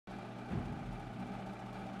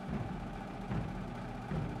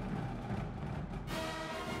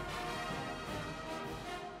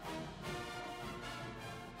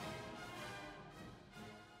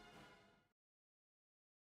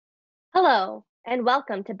Hello, and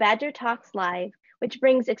welcome to Badger Talks Live, which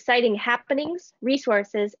brings exciting happenings,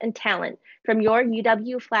 resources, and talent from your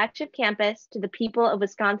UW flagship campus to the people of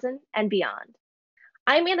Wisconsin and beyond.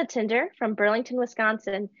 I'm Anna Tinder from Burlington,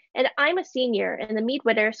 Wisconsin, and I'm a senior in the Mead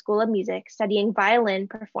Witter School of Music studying violin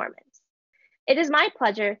performance. It is my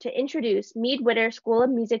pleasure to introduce Mead Witter School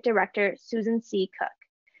of Music Director Susan C. Cook.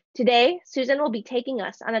 Today, Susan will be taking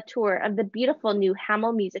us on a tour of the beautiful new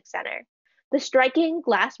Hamel Music Center. The striking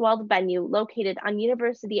glass-walled venue located on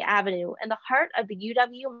University Avenue in the heart of the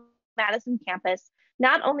UW-Madison campus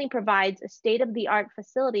not only provides a state-of-the-art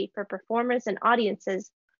facility for performers and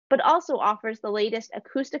audiences, but also offers the latest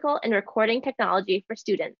acoustical and recording technology for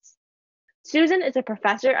students. Susan is a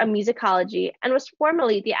professor of musicology and was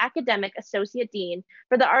formerly the academic associate dean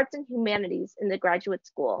for the arts and humanities in the graduate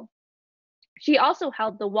school. She also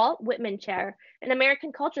held the Walt Whitman Chair in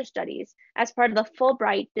American Culture Studies as part of the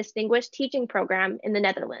Fulbright Distinguished Teaching Program in the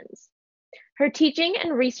Netherlands. Her teaching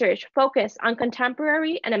and research focus on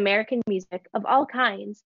contemporary and American music of all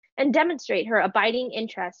kinds and demonstrate her abiding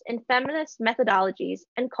interest in feminist methodologies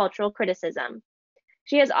and cultural criticism.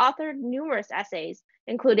 She has authored numerous essays,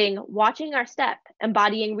 including Watching Our Step,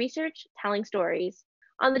 Embodying Research, Telling Stories,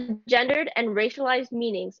 on the gendered and racialized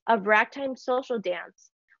meanings of ragtime social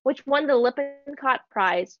dance, which won the Lippincott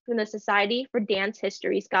Prize from the Society for Dance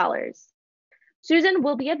History Scholars. Susan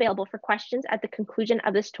will be available for questions at the conclusion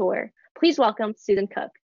of this tour. Please welcome Susan Cook.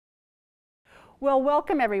 Well,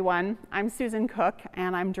 welcome everyone. I'm Susan Cook,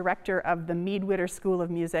 and I'm director of the Mead Witter School of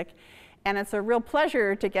Music. And it's a real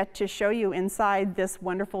pleasure to get to show you inside this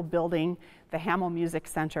wonderful building, the Hamel Music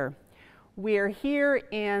Center. We're here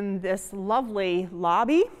in this lovely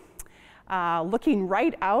lobby, looking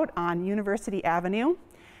right out on University Avenue.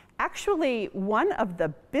 Actually, one of the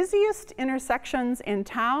busiest intersections in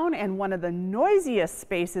town and one of the noisiest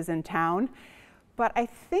spaces in town. But I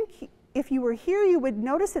think if you were here, you would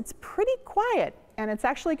notice it's pretty quiet. And it's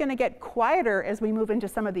actually going to get quieter as we move into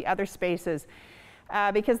some of the other spaces.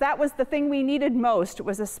 Because that was the thing we needed most,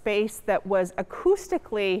 was a space that was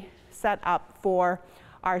acoustically set up for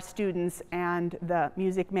our students and the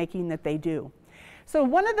music making that they do. So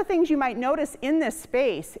one of the things you might notice in this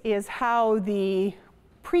space is how the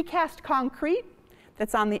precast concrete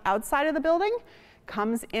that's on the outside of the building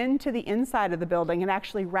comes into the inside of the building and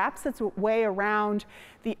actually wraps its way around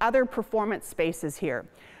the other performance spaces here.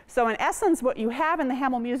 So in essence, what you have in the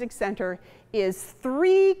Hamel Music Center is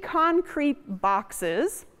 3 concrete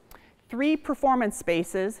boxes, 3 performance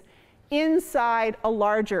spaces inside a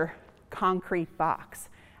larger concrete box.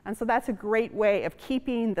 And so that's a great way of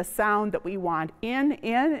keeping the sound that we want in,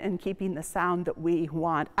 and keeping the sound that we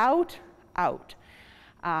want out.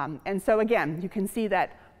 And so again, you can see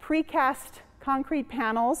that precast concrete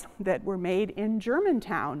panels that were made in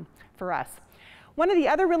Germantown for us. One of the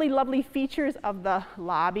other really lovely features of the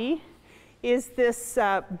lobby is this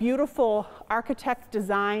beautiful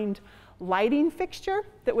architect-designed lighting fixture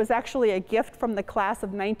that was actually a gift from the class of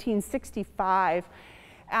 1965.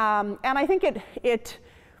 And I think it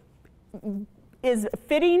is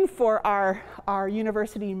fitting for our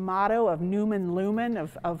university motto of Numen Lumen,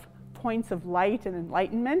 of points of light and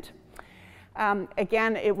enlightenment.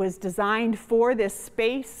 Again, it was designed for this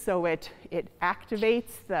space, so it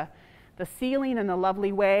activates the ceiling in a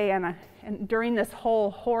lovely way. And during this whole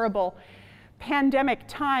horrible pandemic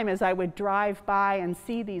time, as I would drive by and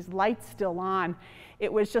see these lights still on,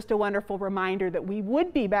 it was just a wonderful reminder that we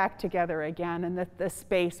would be back together again and that the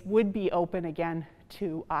space would be open again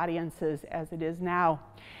to audiences as it is now.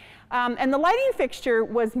 And the lighting fixture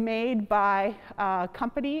was made by a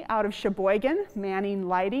company out of Sheboygan, Manning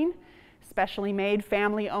Lighting, specially made,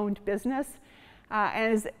 family-owned business.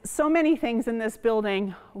 And as so many things in this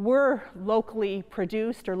building were locally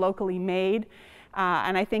produced or locally made,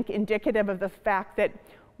 and I think indicative of the fact that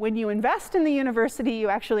when you invest in the university, you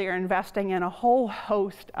actually are investing in a whole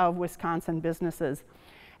host of Wisconsin businesses.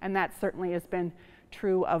 And that certainly has been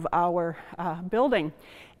true of our building.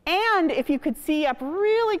 And if you could see up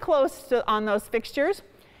really close on those fixtures,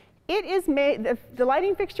 it is made, the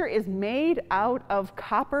lighting fixture is made out of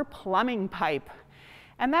copper plumbing pipe.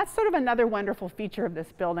 And that's sort of another wonderful feature of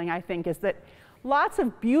this building, I think, is that lots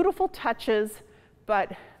of beautiful touches,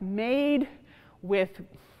 but made with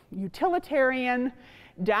utilitarian,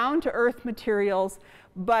 down-to-earth materials,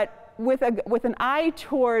 but with an eye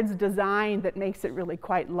towards design that makes it really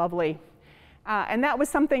quite lovely. And that was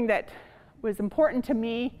something that was important to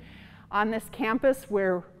me on this campus,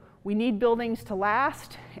 where we need buildings to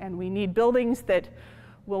last, and we need buildings that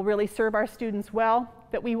will really serve our students well,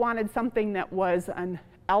 that we wanted something that was an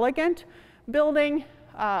elegant building,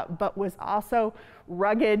 but was also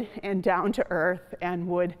rugged and down to earth and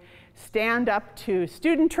would stand up to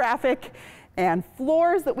student traffic and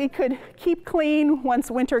floors that we could keep clean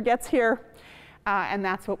once winter gets here, and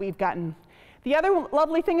that's what we've gotten. The other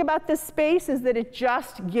lovely thing about this space is that it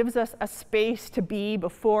just gives us a space to be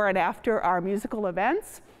before and after our musical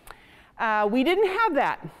events. We didn't have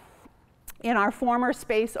that in our former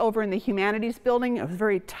space over in the Humanities building. It was a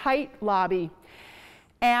very tight lobby.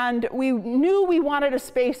 And we knew we wanted a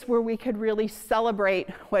space where we could really celebrate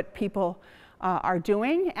what people are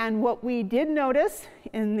doing. And what we did notice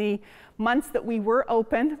in the months that we were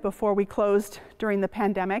open before we closed during the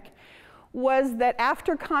pandemic was that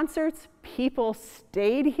after concerts, people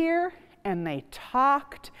stayed here and they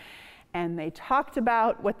talked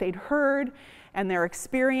about what they'd heard and their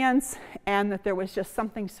experience, and that there was just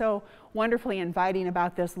something so wonderfully inviting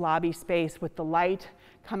about this lobby space with the light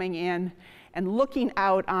coming in and looking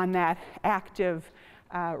out on that active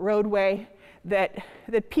roadway that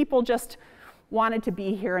people just wanted to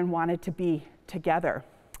be here and wanted to be together.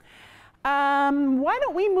 Why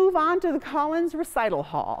don't we move on to the Collins Recital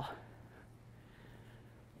Hall?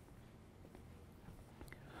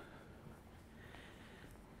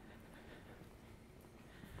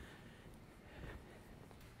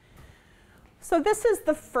 So this is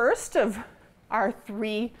the first of our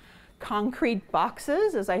 3 concrete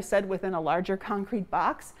boxes, as I said, within a larger concrete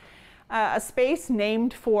box. A space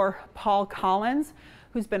named for Paul Collins,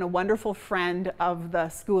 who's been a wonderful friend of the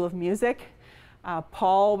School of Music.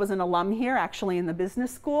 Paul was an alum here, actually in the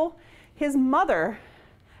business school. His mother,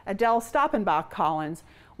 Adele Stoppenbach Collins,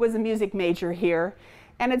 was a music major here.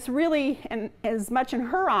 And it's really as much in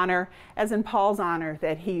her honor as in Paul's honor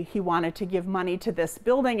that he wanted to give money to this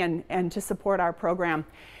building and to support our program.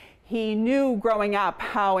 He knew growing up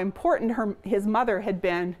how important his mother had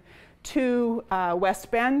been to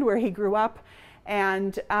West Bend, where he grew up,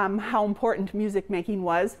 and how important music making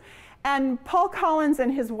was. And Paul Collins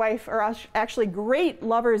and his wife are actually great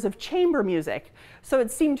lovers of chamber music. So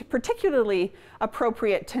it seemed particularly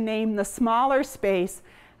appropriate to name the smaller space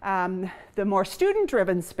the more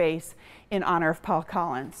student-driven space in honor of Paul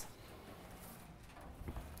Collins.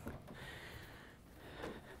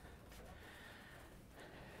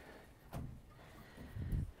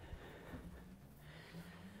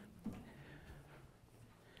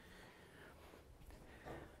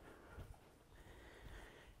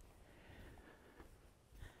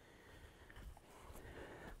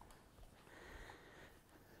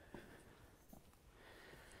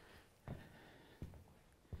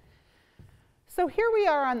 So here we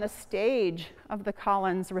are on the stage of the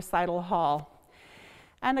Collins Recital Hall.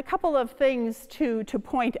 And a couple of things to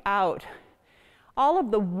point out. All of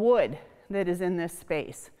the wood that is in this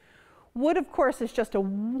space. Wood, of course, is just a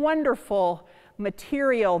wonderful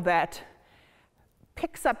material that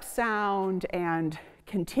picks up sound and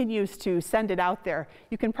continues to send it out there.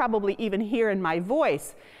 You can probably even hear in my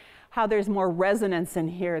voice how there's more resonance in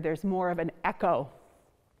here. There's more of an echo.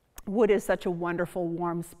 Wood is such a wonderful,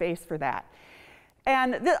 warm space for that.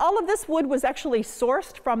 And all of this wood was actually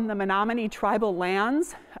sourced from the Menominee tribal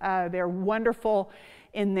lands. They're wonderful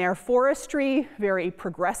in their forestry, very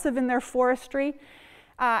progressive in their forestry.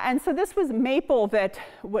 And so this was maple that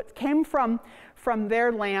came from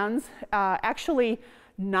their lands, actually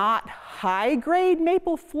not high-grade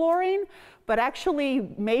maple flooring, but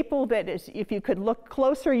actually maple that is, if you could look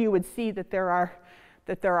closer, you would see that there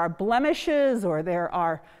are blemishes or there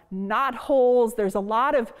are knot holes. There's a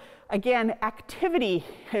lot of, again, activity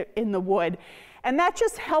in the wood. And that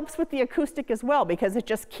just helps with the acoustic as well, because it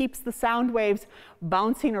just keeps the sound waves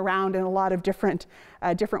bouncing around in a lot of different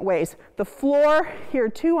ways. The floor here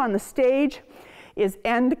too on the stage is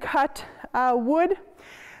end cut wood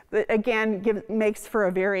that again makes for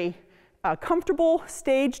a very comfortable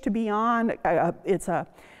stage to be on. It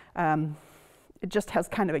just has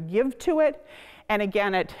kind of a give to it. And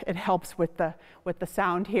again, it helps with the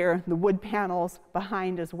sound here, the wood panels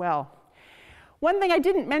behind as well. One thing I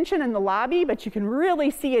didn't mention in the lobby, but you can really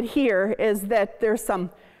see it here, is that there's some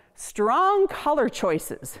strong color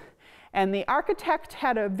choices. And the architect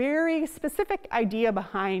had a very specific idea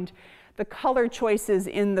behind the color choices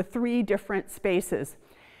in the 3 different spaces.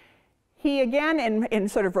 He, again, in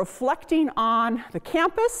sort of reflecting on the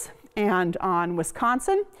campus and on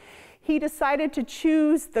Wisconsin, he decided to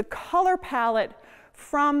choose the color palette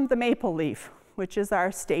from the maple leaf, which is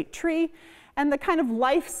our state tree, and the kind of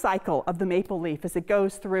life cycle of the maple leaf as it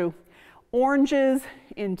goes through oranges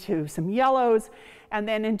into some yellows and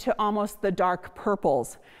then into almost the dark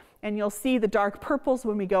purples. And you'll see the dark purples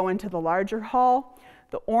when we go into the larger hall,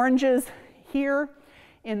 the oranges here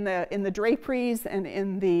in the draperies and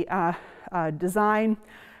in the design,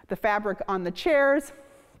 the fabric on the chairs,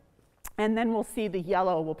 And then we'll see the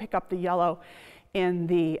yellow, we'll pick up the yellow in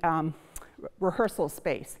the rehearsal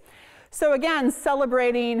space. So again,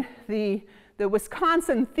 celebrating the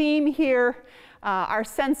Wisconsin theme here, our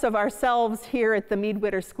sense of ourselves here at the Mead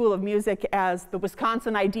Witter School of Music as the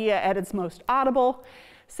Wisconsin idea at its most audible.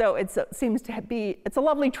 So it seems to be, it's a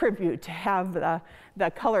lovely tribute to have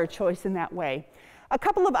the color choice in that way. A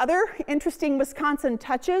couple of other interesting Wisconsin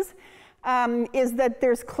touches is that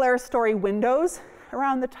there's clerestory windows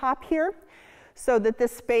around the top here, so that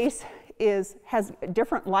this space has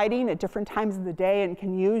different lighting at different times of the day and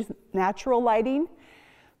can use natural lighting.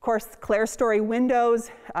 Of course, clerestory windows,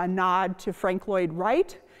 a nod to Frank Lloyd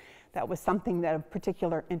Wright. That was something that of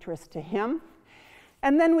particular interest to him.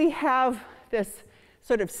 And then we have this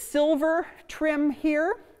sort of silver trim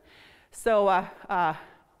here. So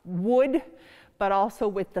wood, but also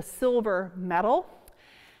with the silver metal.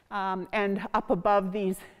 And up above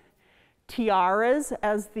these tiaras,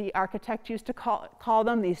 as the architect used to call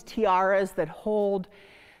them, these tiaras that hold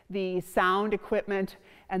the sound equipment,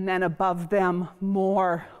 and then above them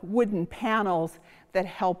more wooden panels that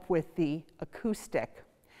help with the acoustic.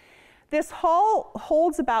 This hall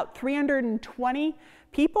holds about 320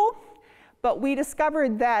 people, but we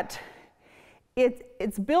discovered that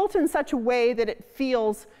it's built in such a way that it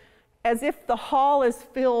feels as if the hall is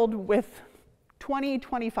filled with 20,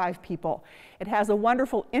 25 people. It has a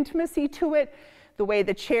wonderful intimacy to it, the way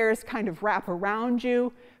the chairs kind of wrap around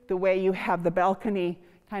you, the way you have the balcony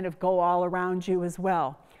kind of go all around you as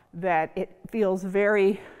well, that it feels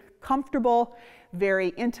very comfortable, very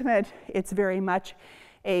intimate. It's very much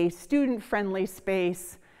a student-friendly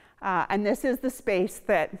space. And this is the space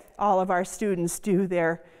that all of our students do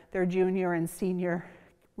their junior and senior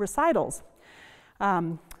recitals.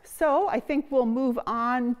 So I think we'll move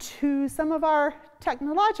on to some of our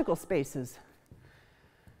technological spaces.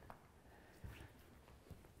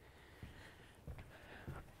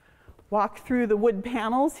 Walk through the wood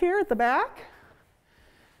panels here at the back.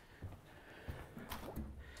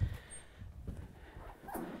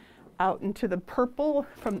 Out into the purple,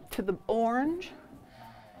 to the orange.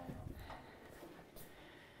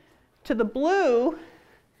 To the blue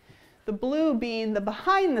being the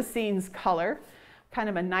behind the scenes color, kind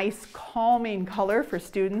of a nice calming color for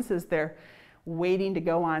students as they're waiting to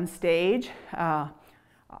go on stage.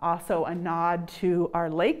 Also a nod to our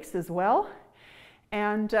lakes as well.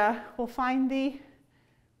 And we'll find the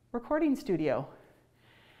recording studio.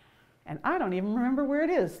 And I don't even remember where it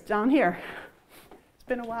is, down here. It's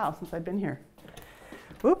been a while since I've been here.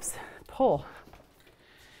 Oops, pull.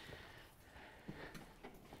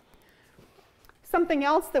 Something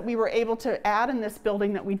else that we were able to add in this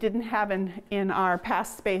building that we didn't have in our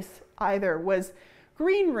past space either was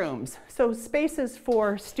green rooms. So spaces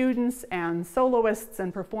for students and soloists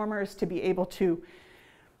and performers to be able to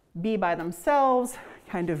be by themselves,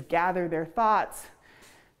 kind of gather their thoughts,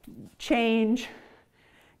 change,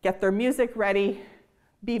 get their music ready,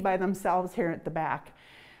 be by themselves here at the back.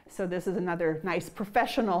 So this is another nice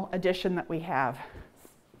professional addition that we have.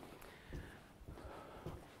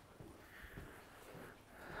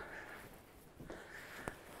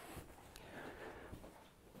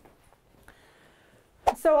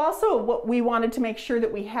 So also what we wanted to make sure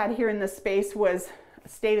that we had here in this space was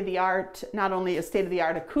state-of-the-art, not only a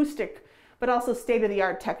state-of-the-art acoustic, but also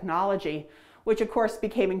state-of-the-art technology, which of course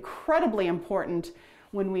became incredibly important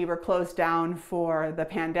when we were closed down for the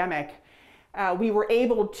pandemic. We were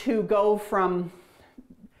able to go from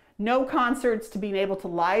no concerts to being able to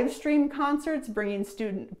live stream concerts,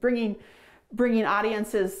 bringing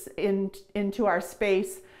audiences into our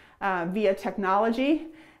space via technology.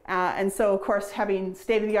 And so, of course, having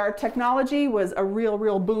state-of-the-art technology was a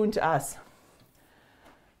real boon to us.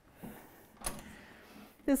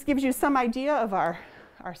 This gives you some idea of our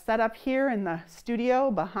setup here in the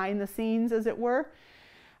studio, behind the scenes, as it were.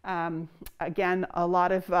 Again, a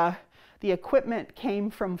lot of the equipment came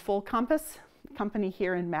from Full Compass, company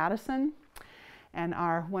here in Madison, and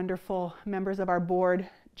our wonderful members of our board,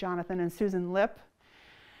 Jonathan and Susan Lipp.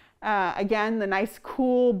 Again, the nice,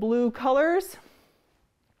 cool blue colors,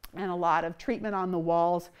 and a lot of treatment on the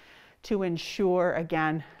walls to ensure,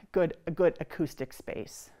 again, a good acoustic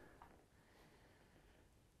space.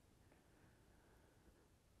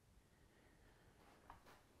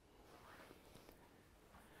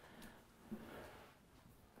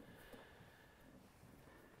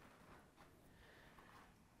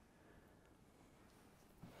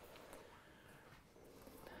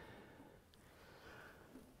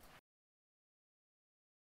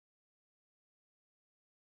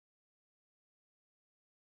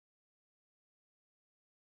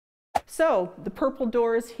 So the purple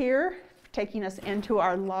doors here taking us into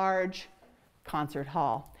our large concert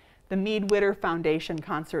hall, the Mead Witter Foundation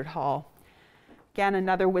Concert Hall. Again,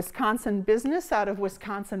 another Wisconsin business out of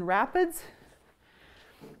Wisconsin Rapids,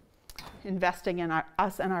 investing in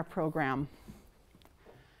us and our program.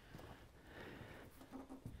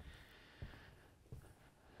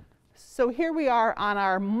 So here we are on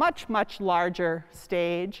our much, much larger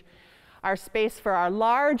stage, our space for our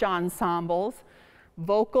large ensembles,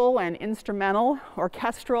 vocal and instrumental,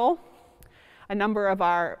 orchestral. A number of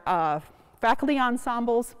our faculty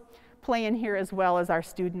ensembles play in here as well as our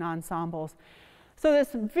student ensembles. So this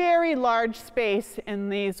very large space in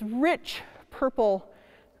these rich purple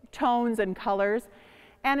tones and colors.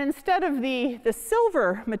 And instead of the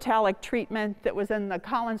silver metallic treatment that was in the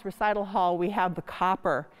Collins Recital Hall, we have the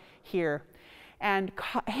copper here. And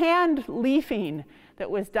hand leafing that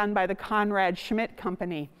was done by the Conrad Schmidt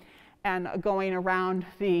Company, and going around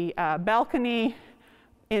the balcony,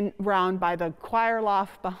 round by the choir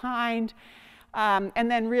loft behind,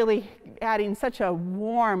 and then really adding such a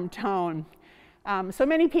warm tone. So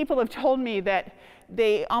many people have told me that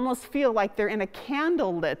they almost feel like they're in a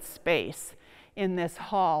candlelit space in this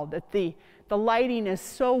hall, that the lighting is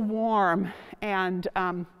so warm, and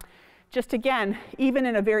just again, even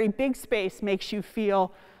in a very big space, makes you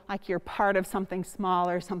feel like you're part of something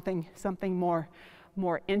smaller, something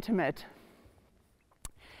more intimate.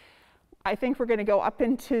 I think we're going to go up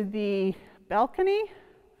into the balcony,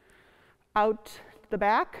 out the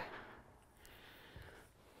back.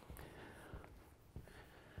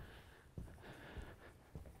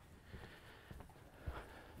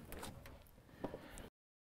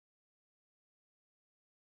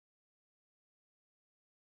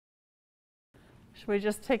 Should we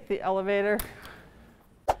just take the elevator?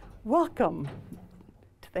 Welcome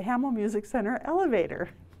to the Hamel Music Center elevator,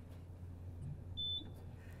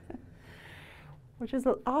 which is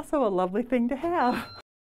also a lovely thing to have.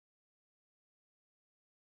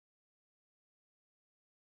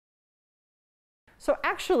 So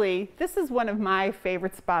actually, this is one of my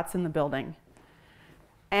favorite spots in the building.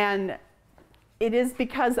 And it is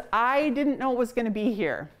because I didn't know it was going to be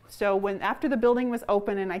here. So after the building was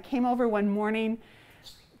open and I came over one morning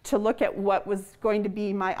to look at what was going to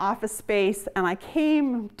be my office space, and I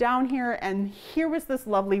came down here and here was this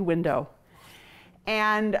lovely window.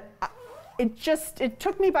 And it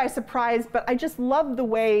took me by surprise, but I just love the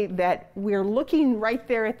way that we're looking right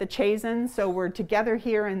there at the Chazen, so we're together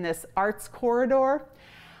here in this arts corridor.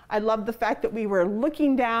 I love the fact that we were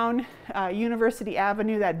looking down University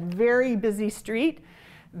Avenue, that very busy street,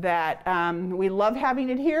 that we love having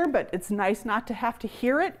it here, but it's nice not to have to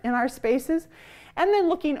hear it in our spaces. And then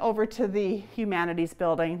looking over to the Humanities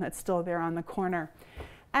building that's still there on the corner.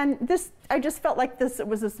 And I just felt like it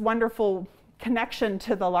was this wonderful connection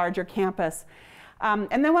to the larger campus. And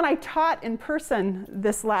then when I taught in person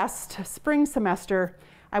this last spring semester,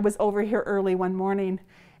 I was over here early one morning,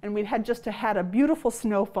 and we had just had a beautiful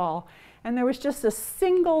snowfall, and there was just a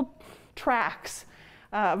single tracks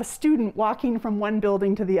of a student walking from one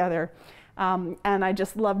building to the other. And I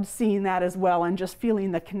just loved seeing that as well, and just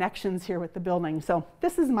feeling the connections here with the building. So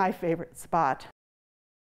this is my favorite spot.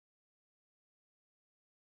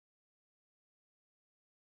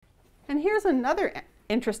 And here's another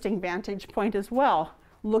interesting vantage point as well,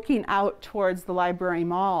 looking out towards the Library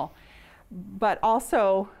Mall, but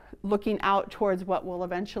also looking out towards what will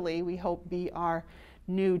eventually, we hope, be our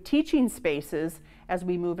new teaching spaces as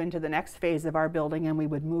we move into the next phase of our building and we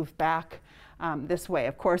would move back this way.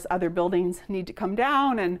 Of course, other buildings need to come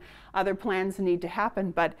down and other plans need to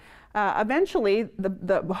happen, but eventually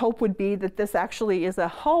the hope would be that this actually is a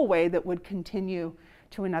hallway that would continue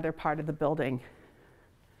to another part of the building.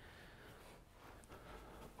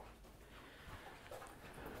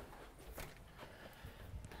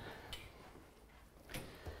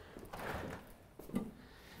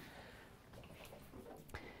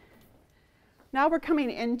 Now we're coming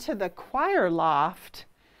into the choir loft,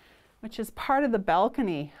 which is part of the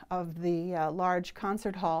balcony of the large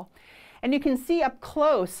concert hall. And you can see up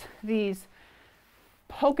close these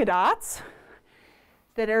polka dots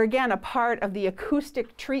that are again a part of the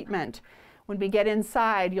acoustic treatment. When we get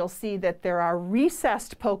inside, you'll see that there are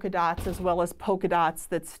recessed polka dots as well as polka dots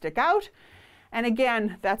that stick out. And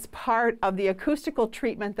again, that's part of the acoustical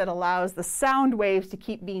treatment that allows the sound waves to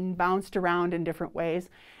keep being bounced around in different ways.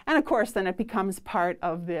 And of course, then it becomes part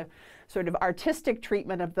of the sort of artistic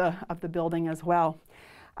treatment of the building as well.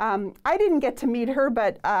 I didn't get to meet her,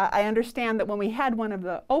 but I understand that when we had one of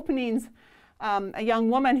the openings, a young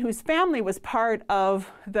woman whose family was part of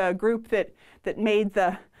the group that made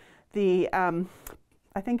the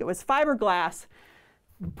I think it was fiberglass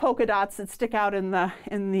polka dots that stick out in the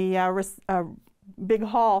big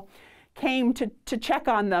hall came to check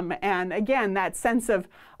on them. And again, that sense of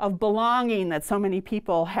belonging that so many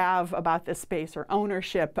people have about this space, or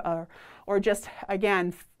ownership, or just,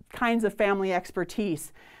 again, kinds of family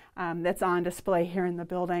expertise that's on display here in the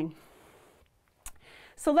building.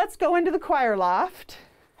 So let's go into the choir loft.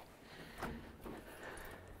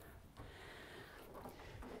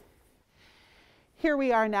 Here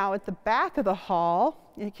we are now at the back of the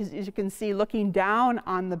hall, as you can see, looking down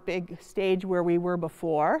on the big stage where we were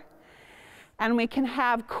before. And we can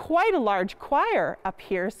have quite a large choir up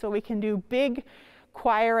here, so we can do big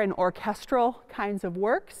choir and orchestral kinds of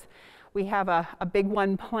works. We have a big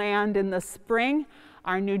one planned in the spring.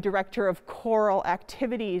 Our new director of choral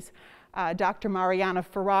activities, Dr. Mariana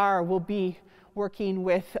Ferrar, will be working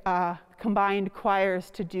with combined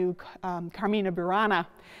choirs to do Carmina Burana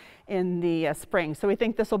in the spring. So we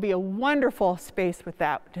think this will be a wonderful space with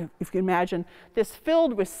that. If you can imagine this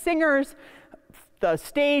filled with singers, the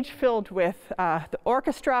stage filled with the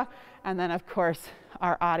orchestra, and then of course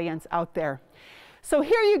our audience out there. So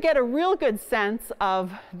here you get a real good sense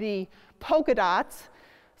of the polka dots,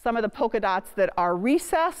 some of the polka dots that are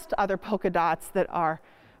recessed, other polka dots that are,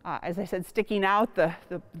 as I said, sticking out, the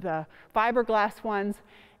fiberglass ones,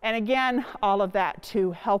 and again, all of that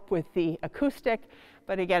to help with the acoustic,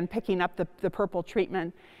 but again, picking up the purple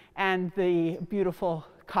treatment and the beautiful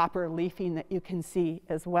copper leafing that you can see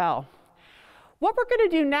as well. What we're going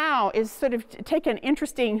to do now is sort of take an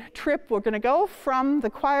interesting trip. We're going to go from the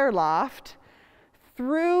choir loft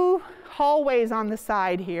through hallways on the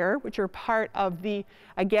side here, which are part of the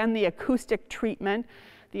acoustic treatment.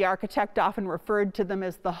 The architect often referred to them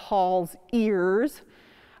as the hall's ears.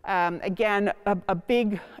 Again, a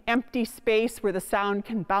big empty space where the sound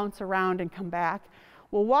can bounce around and come back.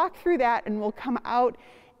 We'll walk through that and we'll come out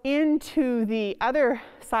into the other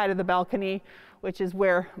side of the balcony, which is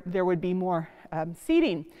where there would be more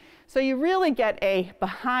seating. So you really get a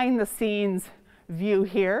behind-the-scenes view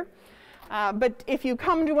here. But if you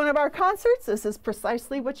come to one of our concerts, this is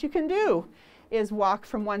precisely what you can do, is walk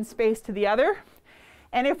from one space to the other.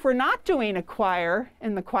 And if we're not doing a choir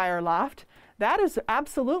in the choir loft, that is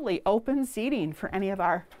absolutely open seating for any of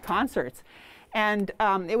our concerts. And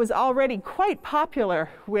it was already quite popular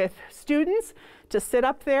with students to sit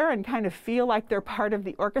up there and kind of feel like they're part of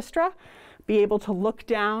the orchestra, be able to look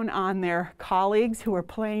down on their colleagues who are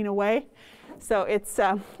playing away. So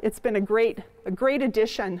it's been a great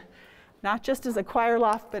addition, not just as a choir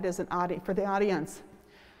loft, but as an for the audience.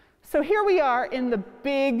 So here we are in the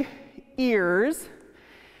big ears,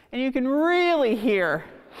 and you can really hear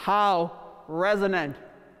how resonant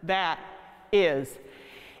that is.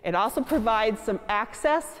 It also provides some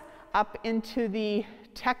access up into the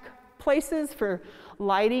tech places for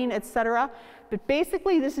lighting, etc. But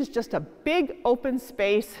basically, this is just a big open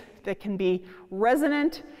space that can be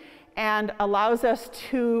resonant and allows us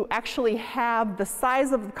to actually have the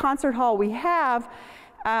size of the concert hall we have,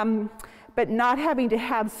 but not having to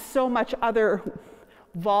have so much other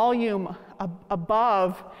volume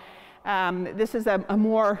above. This is a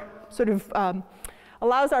more sort of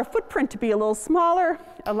allows our footprint to be a little smaller,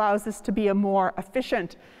 allows this to be a more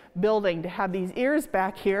efficient building, to have these ears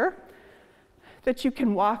back here that you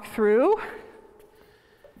can walk through.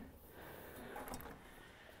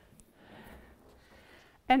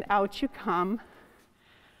 And out you come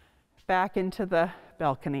back into the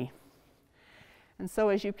balcony. And so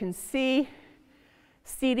as you can see,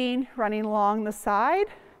 seating running along the side,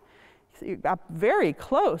 so you got very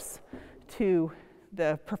close to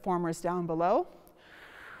the performers down below.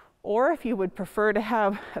 Or if you would prefer to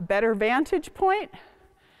have a better vantage point,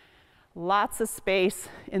 lots of space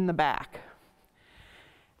in the back.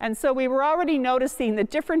 And so we were already noticing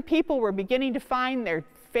that different people were beginning to find their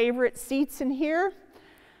favorite seats in here.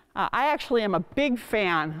 I actually am a big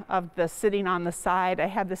fan of the sitting on the side. I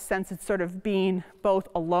have this sense of sort of being both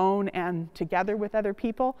alone and together with other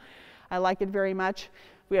people. I like it very much.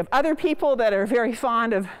 We have other people that are very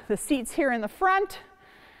fond of the seats here in the front,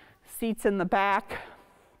 seats in the back,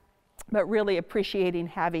 but really appreciating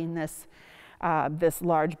having this, this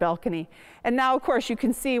large balcony. And now, of course, you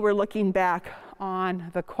can see we're looking back on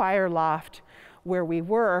the choir loft where we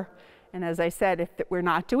were. And as I said, if we're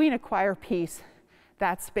not doing a choir piece,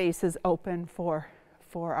 that space is open for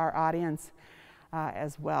our audience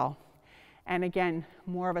as well. And again,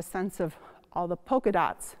 more of a sense of all the polka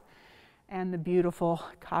dots and the beautiful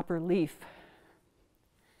copper leaf.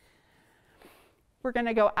 We're going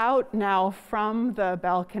to go out now from the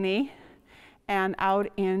balcony and out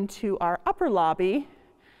into our upper lobby,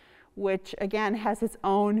 which again has its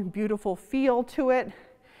own beautiful feel to it.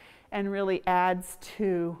 and really adds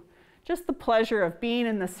to just the pleasure of being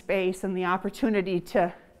in the space and the opportunity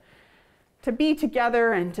to be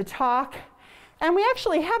together and to talk. And we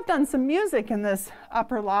actually have done some music in this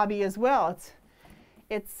upper lobby as well.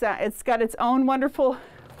 It's got its own wonderful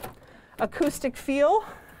acoustic feel,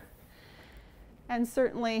 and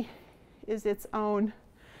certainly is its own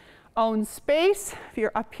space. If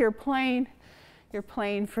you're up here playing, you're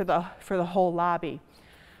playing for the whole lobby.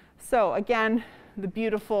 So again, the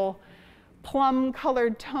beautiful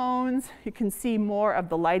plum-colored tones. You can see more of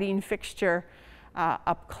the lighting fixture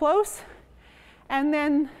up close. And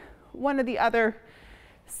then one of the other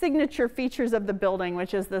signature features of the building,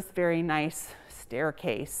 which is this very nice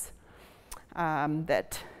staircase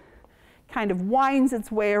that kind of winds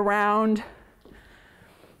its way around.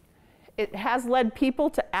 It has led people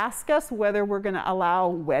to ask us whether we're going to allow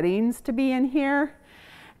weddings to be in here.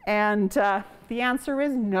 And the answer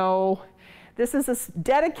is no. This is a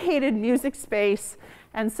dedicated music space.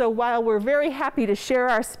 And so while we're very happy to share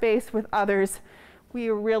our space with others, we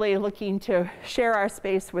are really looking to share our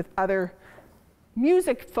space with other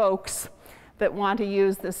music folks that want to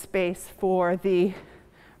use this space for the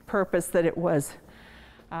purpose that it was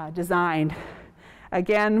designed.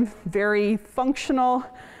 Again, very functional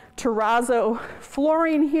terrazzo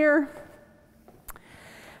flooring here.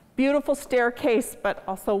 Beautiful staircase, but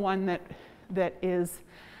also one that is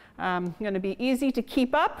going to be easy to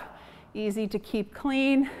keep up, easy to keep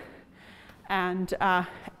clean, and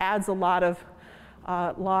adds a lot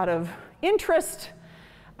of interest,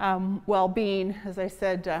 well-being, as I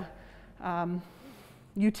said,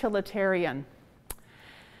 utilitarian.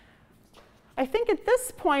 I think at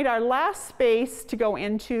this point, our last space to go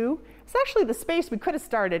into is actually the space we could have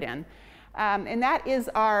started in, and that is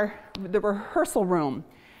the rehearsal room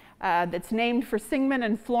that's named for Sing Man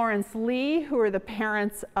and Florence Lee, who are the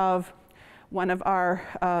parents of one of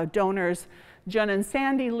our donors, Jun and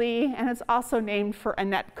Sandy Lee, and it's also named for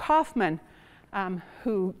Annette Kaufman,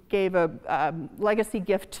 who gave a legacy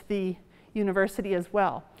gift to the university as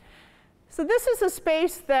well. So this is a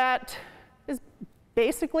space that is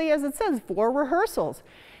basically, as it says, for rehearsals.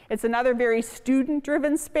 It's another very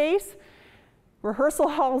student-driven space. Rehearsal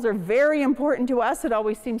halls are very important to us. It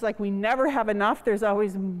always seems like we never have enough. There's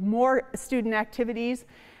always more student activities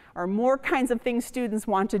or more kinds of things students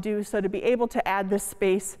want to do. So to be able to add this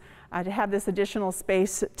space, to have this additional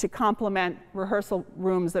space to complement rehearsal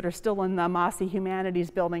rooms that are still in the Massey Humanities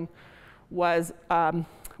building was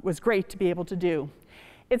great to be able to do.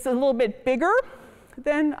 It's a little bit bigger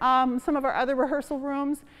than some of our other rehearsal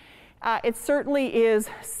rooms. It certainly is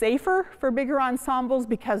safer for bigger ensembles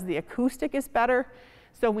because the acoustic is better.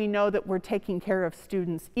 So we know that we're taking care of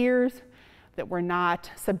students' ears, that we're not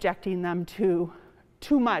subjecting them to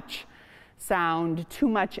too much sound, too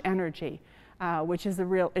much energy, which is a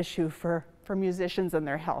real issue for musicians and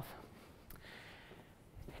their health.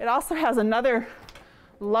 It also has another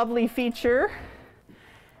lovely feature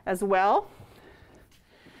as well.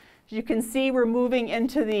 You can see we're moving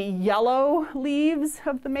into the yellow leaves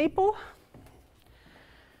of the maple.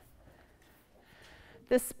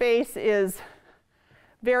 This space is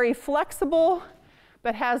very flexible,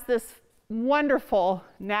 but has this wonderful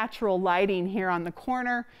natural lighting here on the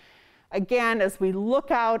corner. Again, as we look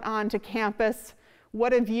out onto campus,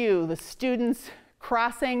 what a view. The students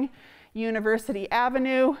crossing University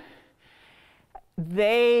Avenue.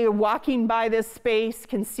 They, walking by this space,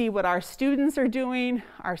 can see what our students are doing.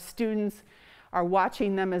 Our students are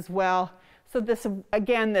watching them as well. So this,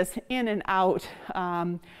 again, this in and out,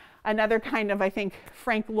 another kind of, I think,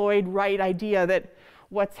 Frank Lloyd Wright idea that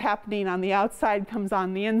what's happening on the outside comes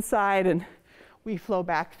on the inside and we flow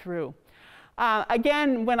back through.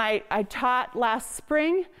 Again, when I taught last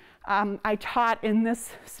spring, I taught in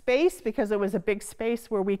this space because it was a big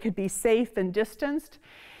space where we could be safe and distanced.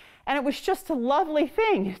 And it was just a lovely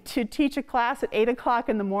thing to teach a class at 8 o'clock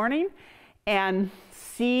in the morning and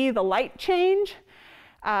see the light change.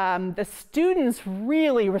 The students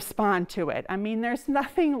really respond to it. I mean, there's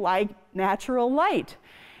nothing like natural light.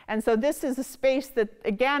 And so this is a space that,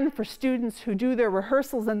 again, for students who do their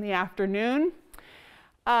rehearsals in the afternoon,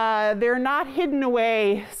 they're not hidden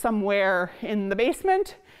away somewhere in the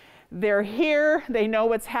basement. They're here. They know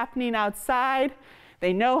what's happening outside.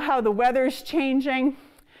 They know how the weather's changing.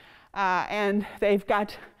 And they've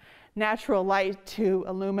got natural light to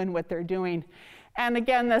illumine what they're doing. And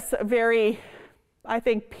again, this very, I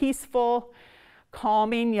think, peaceful,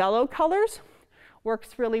 calming yellow colors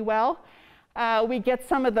works really well. We get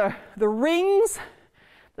some of the rings,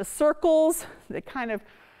 the circles that kind of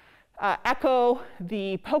echo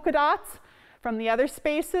the polka dots from the other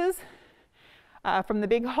spaces, from the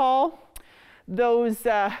big hall. Those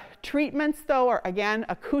treatments, though, are again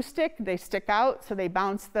acoustic. They stick out, so they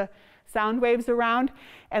bounce the sound waves around.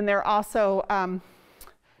 And they're also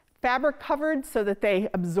fabric covered so that they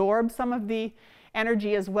absorb some of the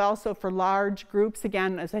energy as well. So for large groups,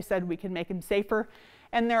 again, as I said, we can make them safer.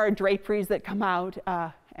 And there are draperies that come out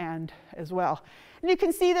and as well. And you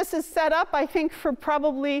can see this is set up, I think, for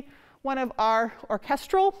probably one of our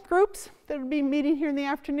orchestral groups that would be meeting here in the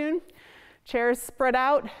afternoon. Chairs spread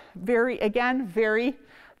out, very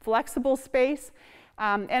flexible space.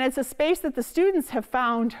 And it's a space that the students have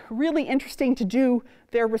found really interesting to do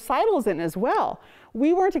their recitals in as well.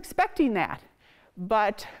 We weren't expecting that,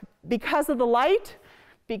 but because of the light,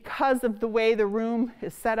 because of the way the room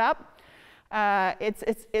is set up,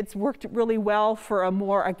 it's worked really well for a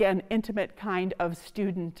more, again, intimate kind of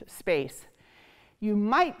student space. You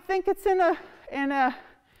might think it's in a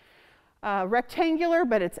rectangular,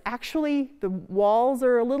 but it's actually, the walls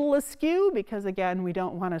are a little askew because, again, we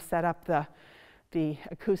don't want to set up the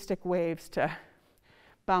acoustic waves to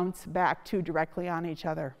bounce back too directly on each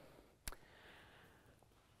other.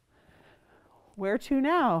 Where to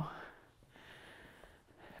now?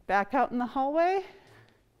 Back out in the hallway?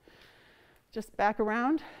 Just back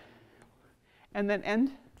around? And then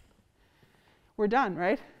end? We're done,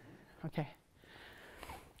 right? Okay.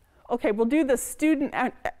 Okay, we'll do the student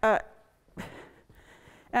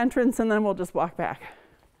entrance and then we'll just walk back.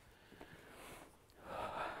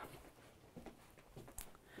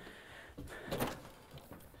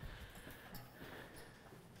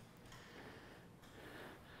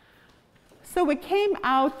 So we came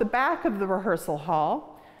out the back of the rehearsal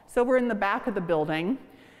hall. So we're in the back of the building.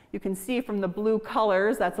 You can see from the blue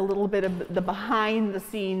colors, that's a little bit of the behind the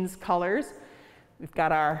scenes colors. We've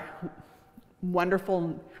got our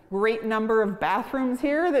wonderful, great number of bathrooms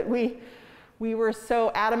here that we were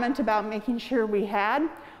so adamant about making sure we had.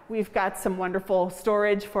 We've got some wonderful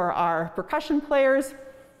storage for our percussion players.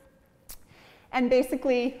 And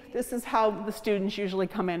basically, this is how the students usually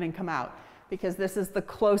come in and come out, because this is the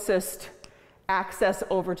closest access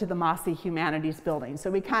over to the Mossy Humanities building. So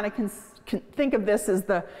we kind of can think of this as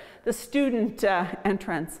the student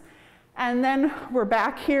entrance. And then we're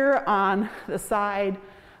back here on the side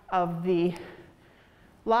of the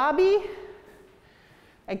lobby.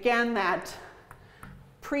 Again, that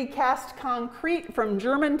precast concrete from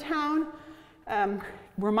Germantown,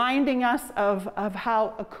 reminding us of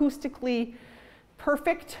how acoustically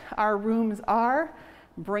perfect our rooms are,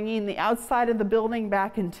 bringing the outside of the building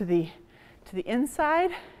back into the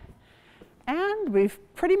inside. And we've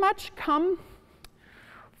pretty much come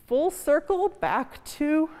full circle back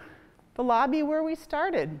to the lobby where we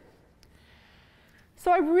started.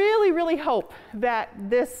 So I really, really hope that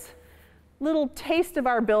this little taste of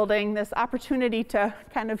our building, this opportunity to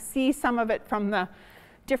kind of see some of it from the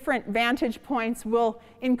different vantage points, will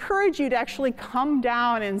encourage you to actually come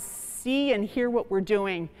down and see and hear what we're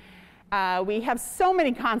doing. We have so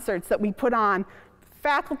many concerts that we put on,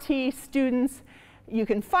 faculty, students. You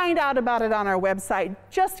can find out about it on our website.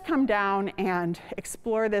 Just come down and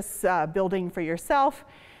explore this building for yourself.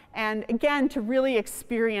 And again, to really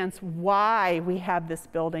experience why we have this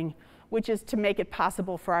building, which is to make it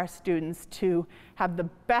possible for our students to have the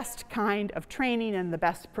best kind of training and the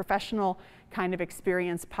best professional kind of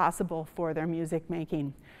experience possible for their music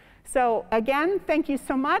making. So again, thank you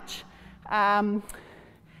so much.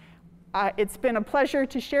 It's been a pleasure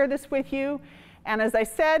to share this with you. And as I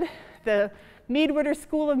said, the Mead Witter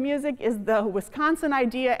School of Music is the Wisconsin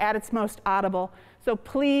idea at its most audible. So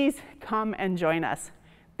please come and join us.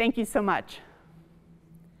 Thank you so much.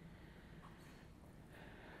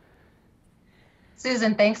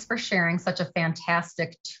 Susan, thanks for sharing such a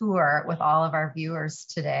fantastic tour with all of our viewers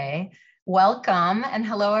today. Welcome and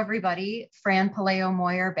hello, everybody. Fran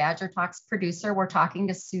Paleo-Moyer, Badger Talks producer. We're talking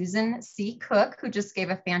to Susan C. Cook, who just gave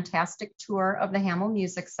a fantastic tour of the Hamel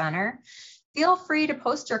Music Center. Feel free to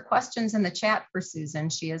post your questions in the chat for Susan.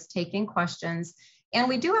 She is taking questions. And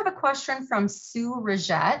we do have a question from Sue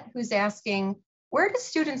Regette, who's asking, where do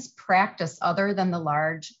students practice other than the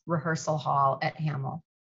large rehearsal hall at Hamel?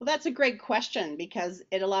 Well, that's a great question because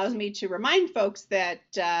it allows me to remind folks that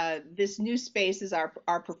this new space is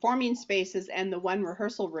our performing spaces and the one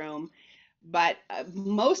rehearsal room. But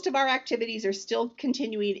most of our activities are still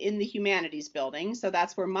continuing in the humanities building. So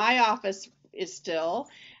that's where my office is still.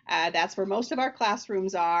 That's where most of our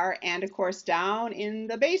classrooms are. And of course, down in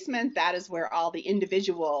the basement, that is where all the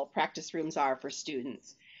individual practice rooms are for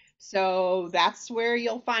students. So that's where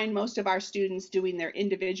you'll find most of our students doing their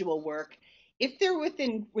individual work. If they're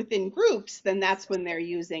within groups, then that's when they're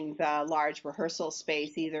using the large rehearsal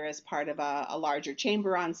space, either as part of a larger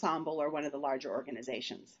chamber ensemble or one of the larger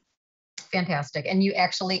organizations. Fantastic. And you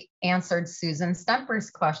actually answered Susan Stemper's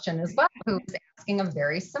question as well, who was asking a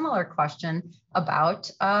very similar question about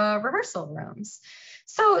rehearsal rooms.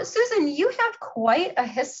 So Susan, you have quite a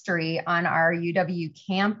history on our UW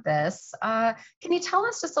campus. Can you tell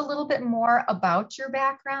us just a little bit more about your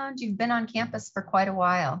background? You've been on campus for quite a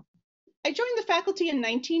while. I joined the faculty in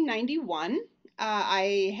 1991.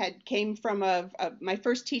 I came from my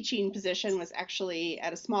first teaching position was actually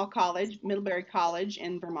at a small college, Middlebury College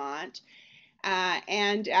in Vermont.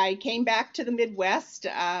 And I came back to the Midwest,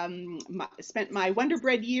 spent my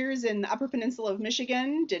Wonderbread years in the Upper Peninsula of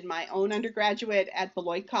Michigan, did my own undergraduate at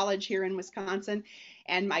Beloit College here in Wisconsin,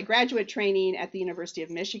 and my graduate training at the University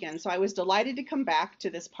of Michigan. So I was delighted to come back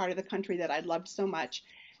to this part of the country that I loved so much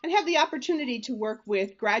and have the opportunity to work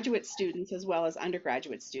with graduate students as well as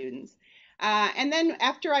undergraduate students. And then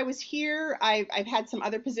after I was here, I've had some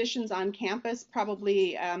other positions on campus.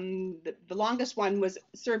 Probably the longest one was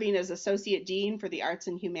serving as Associate Dean for the Arts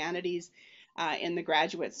and Humanities in the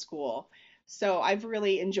graduate school. So I've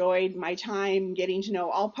really enjoyed my time getting to know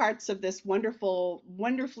all parts of this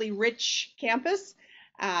wonderfully rich campus.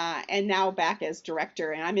 And now back as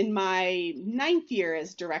director. And I'm in my 9th year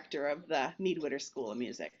as director of the Mead Witter School of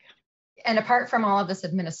Music. And apart from all of this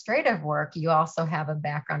administrative work, you also have a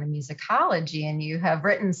background in musicology, and you have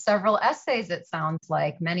written several essays, it sounds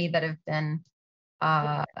like, many that have been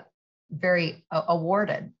very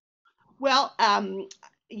awarded. Well,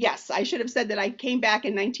 yes, I should have said that I came back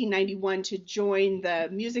in 1991 to join the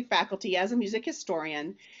music faculty as a music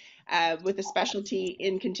historian with a specialty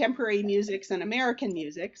in contemporary musics and American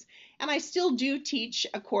musics. And I still do teach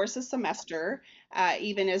a course a semester,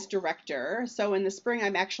 even as director. So in the spring,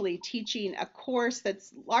 I'm actually teaching a course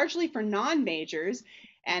that's largely for non-majors,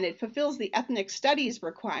 and it fulfills the ethnic studies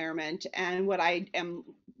requirement. And what I am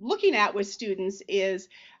looking at with students is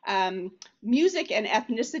music and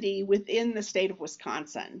ethnicity within the state of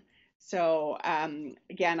Wisconsin. So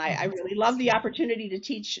again, I really love the opportunity to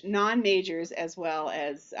teach non-majors as well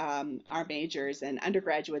as our majors and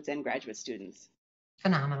undergraduates and graduate students.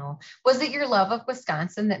 Phenomenal. Was it your love of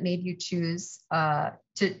Wisconsin that made you choose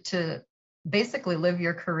to basically live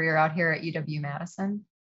your career out here at UW-Madison?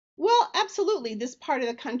 Well, absolutely. This part of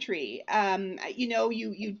the country,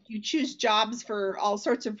 you choose jobs for all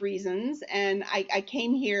sorts of reasons, and I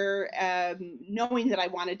came here knowing that I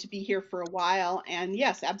wanted to be here for a while, and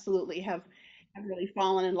yes, absolutely have really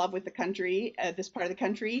fallen in love with the country, this part of the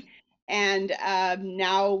country, and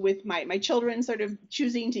now with my children sort of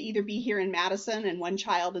choosing to either be here in Madison and one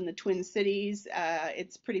child in the Twin Cities,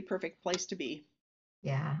 it's a pretty perfect place to be.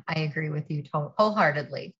 Yeah, I agree with you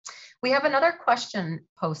wholeheartedly. We have another question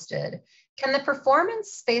posted. Can the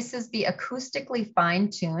performance spaces be acoustically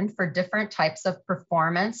fine-tuned for different types of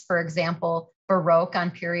performance? For example, Baroque on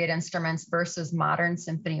period instruments versus modern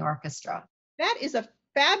symphony orchestra? That is a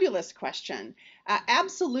fabulous question.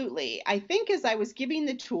 Absolutely. I think as I was giving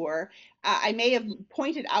the tour, I may have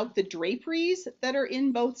pointed out the draperies that are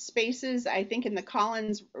in both spaces. I think in the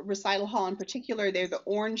Collins Recital Hall in particular, they're the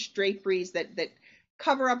orange draperies that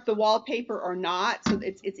cover up the wallpaper or not, so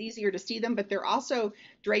it's easier to see them, but they're also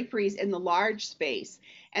draperies in the large space.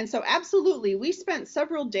 And so absolutely, we spent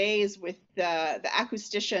several days with the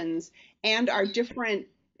acousticians and our different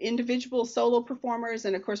individual solo performers,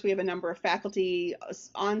 and of course we have a number of faculty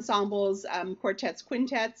ensembles, quartets,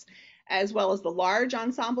 quintets, as well as the large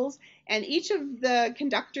ensembles, and each of the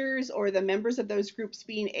conductors or the members of those groups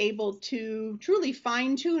being able to truly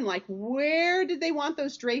fine-tune, like where did they want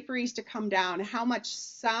those draperies to come down, how much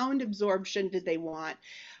sound absorption did they want,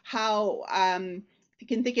 how you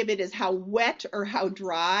can think of it as how wet or how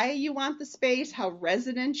dry you want the space, how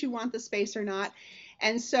resonant you want the space or not.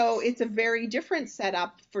 And so it's a very different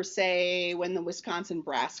setup for, say, when the Wisconsin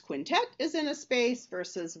Brass Quintet is in a space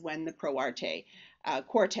versus when the Pro Arte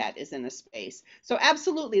quartet is in a space. So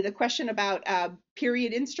absolutely, the question about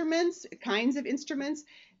period instruments, kinds of instruments,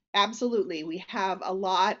 absolutely. We have a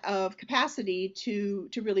lot of capacity to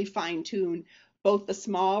really fine tune both the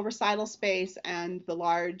small recital space and the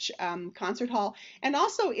large concert hall, and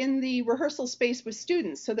also in the rehearsal space with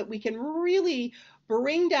students so that we can really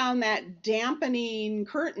bring down that dampening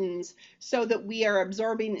curtains so that we are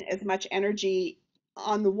absorbing as much energy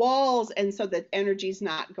on the walls and so that energy is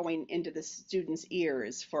not going into the students'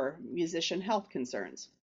 ears for musician health concerns.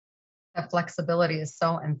 The flexibility is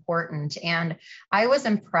so important. And I was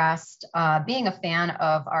impressed being a fan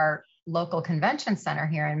of our local convention center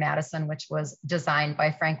here in Madison, which was designed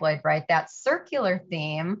by Frank Lloyd Wright, that circular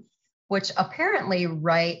theme, which apparently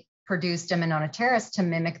Wright produced in Monona Terrace to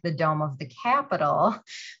mimic the dome of the Capitol.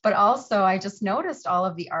 But also, I just noticed all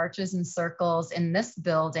of the arches and circles in this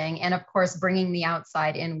building, and of course, bringing the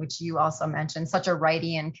outside in, which you also mentioned, such a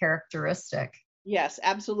Wrightian characteristic. Yes,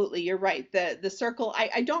 absolutely. You're right. The circle,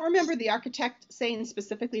 I don't remember the architect saying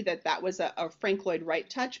specifically that that was a Frank Lloyd Wright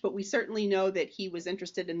touch, but we certainly know that he was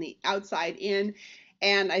interested in the outside in.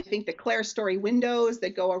 And I think the clerestory windows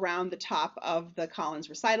that go around the top of the Collins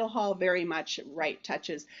Recital Hall, very much Wright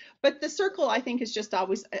touches. But the circle, I think, is just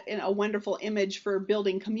always a wonderful image for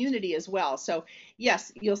building community as well. So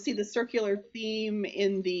yes, you'll see the circular theme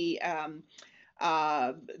in the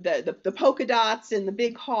polka dots in the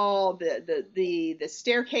big hall, the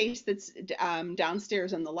staircase that's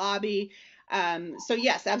downstairs in the lobby. So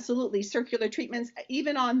yes, absolutely, circular treatments,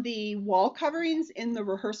 even on the wall coverings in the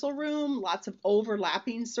rehearsal room, lots of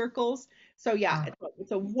overlapping circles. So yeah,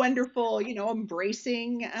 it's a wonderful,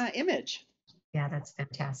 embracing image. Yeah, that's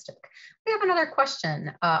fantastic. We have another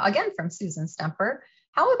question, again from Susan Stemper.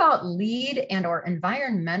 How about LEED and or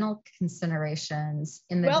environmental considerations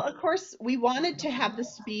in the— Well, of course, we wanted to have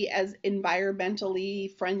this to be as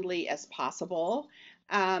environmentally friendly as possible.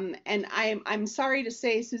 And I'm sorry to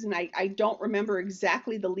say, Susan, I don't remember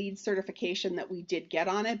exactly the LEED certification that we did get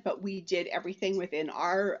on it, but we did everything within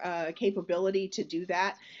our capability to do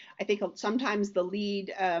that. I think sometimes the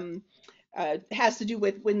LEED has to do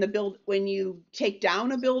with when you take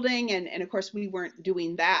down a building, and of course we weren't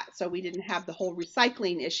doing that, so we didn't have the whole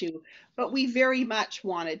recycling issue. But we very much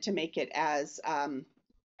wanted to make it as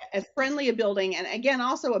friendly a building, and again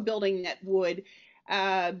also a building that would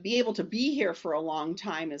be able to be here for a long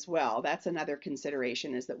time as well. That's another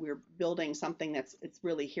consideration, is that we're building something it's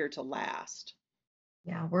really here to last.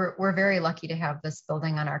 Yeah, we're very lucky to have this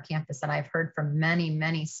building on our campus, and I've heard from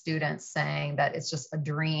many students saying that it's just a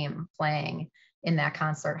dream playing in that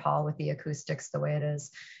concert hall with the acoustics the way it is.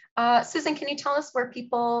 Susan, can you tell us where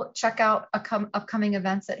people check out upcoming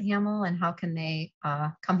events at Hamel, and how can they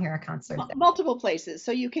come hear a concert there? Multiple places.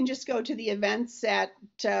 So you can just go to the events at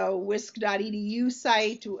wisc.edu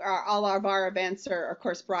site. All of our events are, of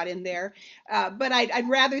course, brought in there. But I'd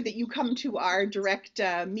rather that you come to our direct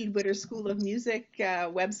Mead Witter School of Music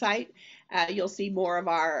website. You'll see more of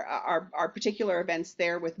our particular events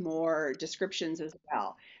there with more descriptions as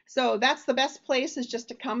well. So that's the best place, is just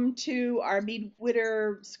to come to our Mead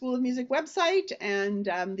Witter School of Music website, and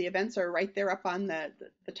the events are right there up on the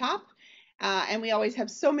top. And we always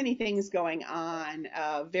have so many things going on,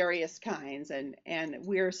 various kinds, and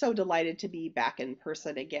we're so delighted to be back in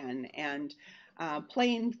person again, and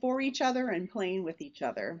playing for each other and playing with each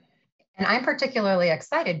other. And I'm particularly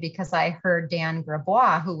excited because I heard Dan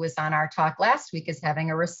Grabois, who was on our talk last week, is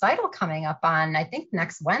having a recital coming up on, I think,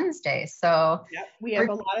 next Wednesday. So yep, we have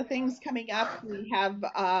a lot of things coming up. We have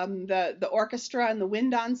the orchestra and the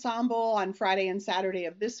wind ensemble on Friday and Saturday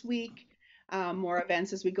of this week. More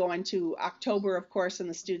events as we go into October, of course, and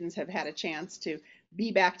the students have had a chance to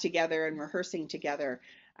be back together and rehearsing together.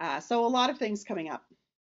 So a lot of things coming up.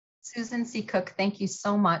 Susan C. Cook, thank you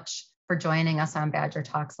so much for joining us on Badger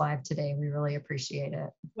Talks Live today. We really appreciate it.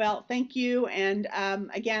 Well, thank you. And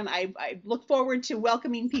again, I look forward to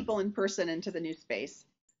welcoming people in person into the new space.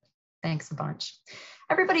 Thanks a bunch.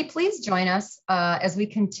 Everybody, please join us as we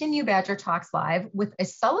continue Badger Talks Live with a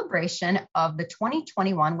celebration of the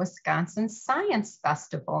 2021 Wisconsin Science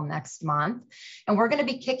Festival next month. And we're going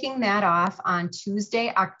to be kicking that off on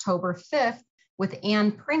Tuesday, October 5th, with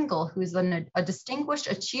Anne Pringle, who's a distinguished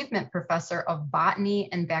achievement professor of botany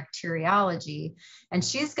and bacteriology. And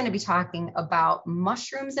she's going to be talking about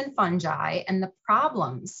mushrooms and fungi and the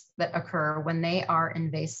problems that occur when they are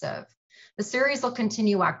invasive. The series will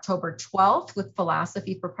continue October 12th with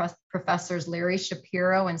philosophy professors Larry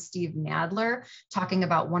Shapiro and Steve Nadler talking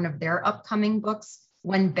about one of their upcoming books,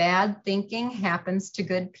 When Bad Thinking Happens to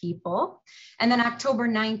Good People. And then October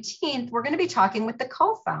 19th, we're going to be talking with the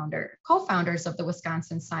co-founders of the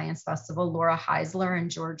Wisconsin Science Festival, Laura Heisler and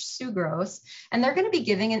George Sugros. And they're going to be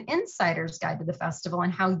giving an insider's guide to the festival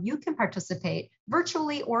and how you can participate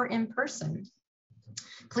virtually or in person.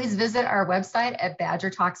 Please visit our website at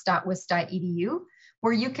badgertalks.wisc.edu,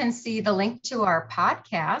 where you can see the link to our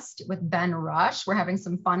podcast with Ben Rush. We're having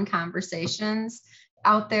some fun conversations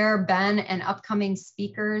out there. Ben and upcoming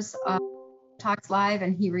speakers Talks Live,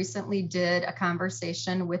 and he recently did a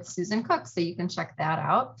conversation with Susan Cook, so you can check that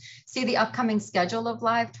out. See the upcoming schedule of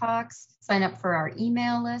live talks, sign up for our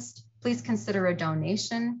email list. Please consider a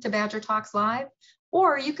donation to Badger Talks Live,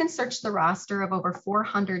 or you can search the roster of over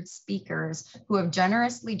 400 speakers who have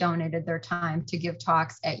generously donated their time to give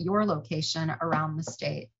talks at your location around the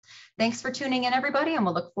state. Thanks for tuning in, everybody, and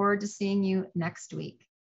we'll look forward to seeing you next week.